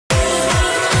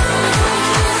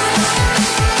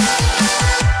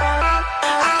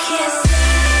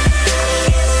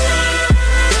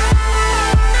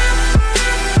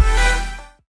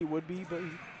would be, but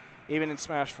even in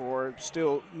Smash 4,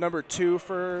 still number 2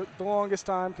 for the longest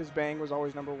time because Bang was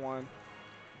always number 1. And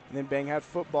then Bang had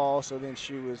football, so then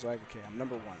Shu was like, okay, I'm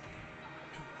number 1.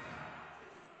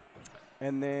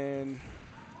 And then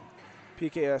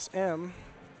PKSM,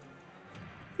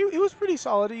 he was pretty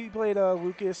solid. He played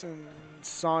Lucas and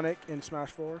Sonic in Smash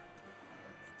 4.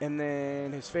 And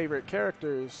then his favorite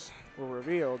characters were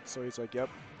revealed, so he's like, yep,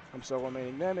 I'm solo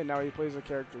maining them, and now he plays a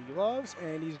character he loves,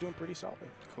 and he's doing pretty solid.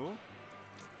 Cool.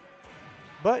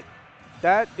 But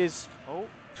that is, oh,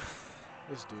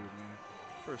 this dude, man.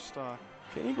 First stock.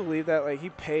 Can you believe that? Like, he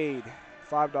paid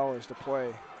 $5 to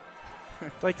play.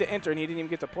 Like, to enter, and he didn't even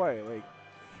get to play. Like,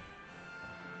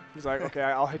 he's like, okay,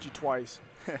 I'll hit you twice.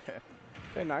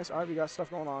 Okay, nice. All right, we got stuff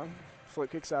going on.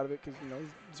 Flip kicks out of it because, you know,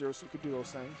 Zero Suit could do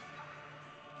those things.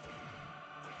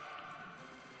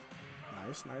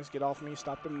 Nice, nice. Get off me.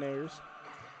 Stop them nairs.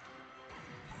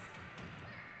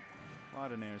 A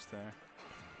lot of nairs there.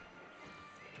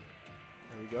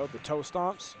 There we go. The toe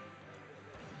stomps.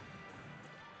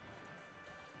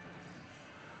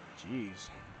 Jeez.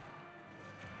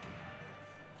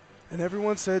 And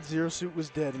everyone said Zero Suit was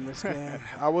dead in this game.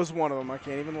 I was one of them. I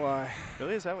can't even lie.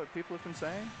 Really? Is that what people have been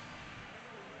saying?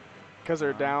 Because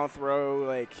her down throw,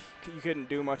 like, you couldn't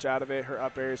do much out of it. Her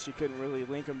up airs, she couldn't really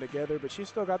link them together, but she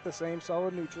still got the same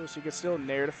solid neutral. She could still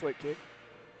nair to flick kick.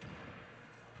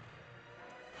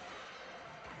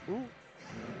 Ooh.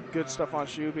 Good stuff on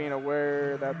Shu, being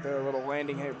aware that the little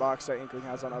landing hitbox that Inkling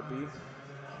has on up B.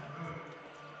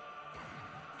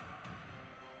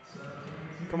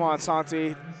 Come on,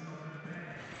 Santi.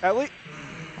 At least.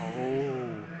 Oh.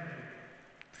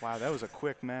 Wow, that was a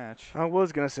quick match. I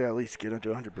was going to say at least get him to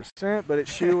 100%, but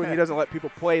it's Shu and he doesn't let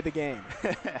people play the game.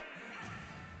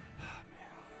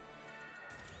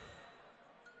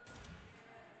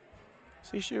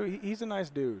 See, Shu, he's a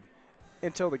nice dude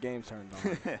until the game turns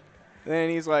on. Then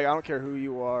he's like, I don't care who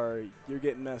you are, you're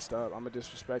getting messed up. I'm going to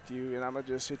disrespect you, and I'm going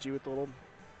to just hit you with a little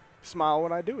smile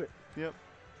when I do it. Yep.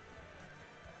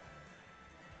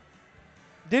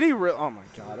 Did he really? Oh, my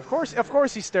God. Of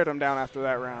course he stared him down after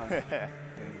that round.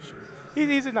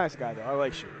 He's a nice guy, though. I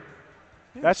like Shu.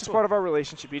 Yeah, that's just cool. Part of our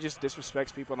relationship. He just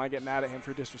disrespects people, and I get mad at him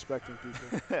for disrespecting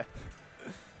people.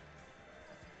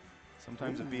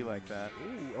 Sometimes it be like that.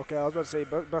 Ooh, okay, I was about to say,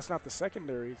 busting out the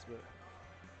secondaries. But.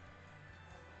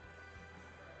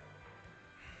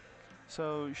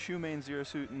 So, Shu main Zero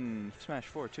Suit in Smash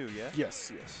 4 too, yeah?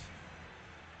 Yes, yes.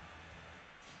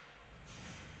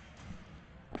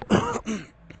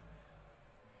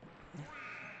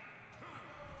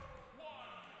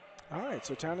 All right,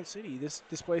 so Town and City. This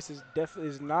place is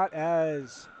definitely not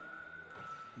as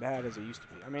bad as it used to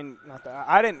be. I mean, not that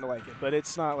I didn't like it, but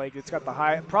it's not like it's got the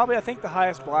high. Probably I think the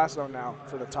highest blast zone now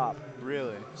for the top.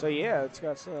 Really? So yeah, it's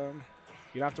got some.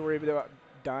 You don't have to worry about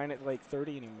dying at like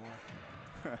 30 anymore.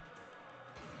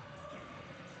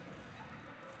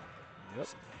 Yep.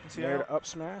 There to up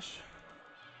smash.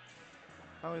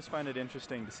 I always find it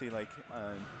interesting to see like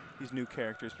these new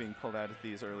characters being pulled out at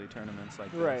these early tournaments like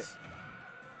right. this.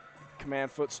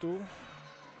 Command footstool.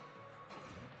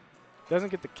 Doesn't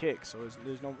get the kick, so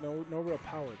there's no real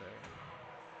power there.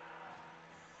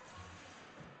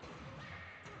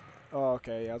 Oh,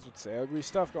 okay, I was about to say ugly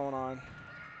stuff going on.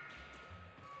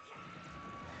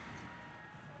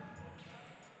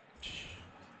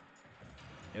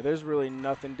 Yeah, there's really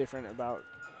nothing different about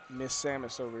Miss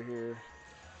Samus over here,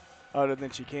 other than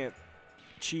she can't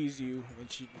cheese you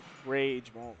and she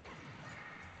rage won't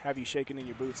have you shaking in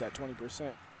your boots at 20%.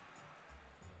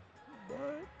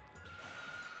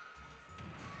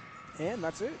 And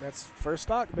that's it. That's first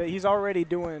stock. But he's already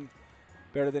doing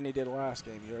better than he did last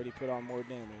game. He already put on more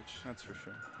damage. That's for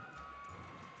sure.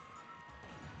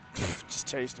 Just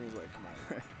chased him. He's like, come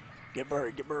on. Get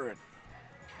buried, get buried.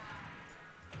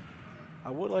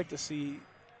 I would like to see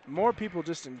more people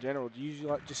just in general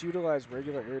just utilize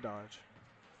regular air dodge.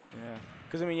 Yeah.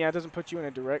 Because, I mean, yeah, it doesn't put you in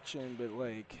a direction, but,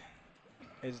 like,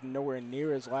 it's nowhere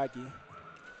near as laggy.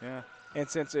 Yeah. And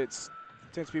since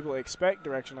people expect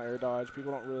directional air dodge,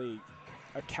 people don't really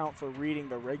account for reading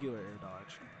the regular air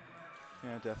dodge.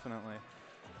 Yeah, definitely.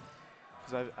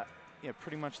 Because yeah,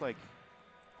 pretty much like,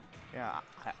 yeah,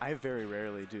 I very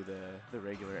rarely do the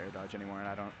regular air dodge anymore, and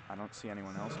I don't see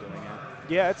anyone else doing it.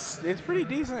 Yeah, it's pretty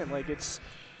decent. Like it's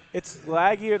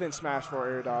laggier than Smash 4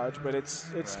 air dodge, but it's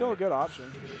right. Still a good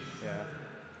option. Yeah.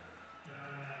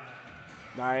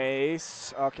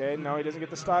 Nice. Okay, no, he doesn't get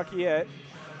the stock yet.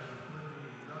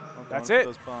 That's it. it.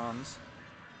 Those bombs.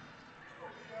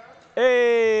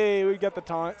 Hey, we got the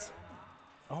taunts.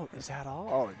 Oh, is that all?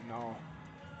 Oh, no.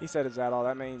 He said, is that all?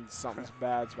 That means something's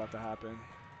bad's about to happen.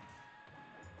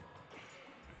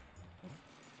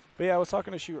 But yeah, I was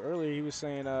talking to Shu earlier. He was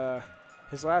saying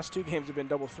his last 2 games have been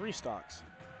double 3 stocks.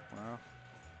 Wow.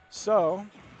 So,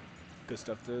 good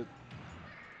stuff to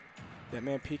that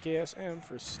man PKSM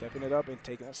for stepping it up and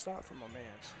taking a stock from my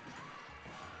man's.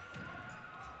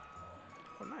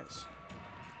 Oh, nice.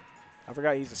 I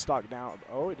forgot he's a stock down.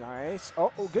 Oh, nice.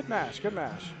 Oh, good mash. Good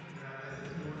mash.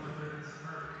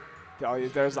 Oh,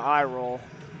 there's the eye roll.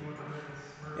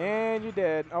 And you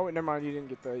did. Oh, never mind. You didn't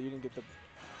get the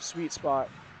sweet spot.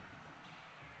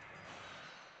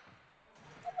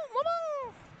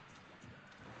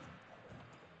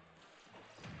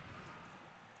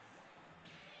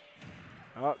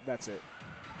 Oh, that's it.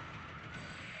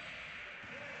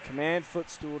 Command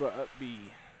footstool to up B.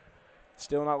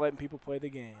 Still not letting people play the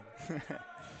game.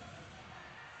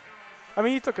 I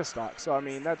mean, he took a stock, so I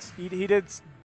mean, he did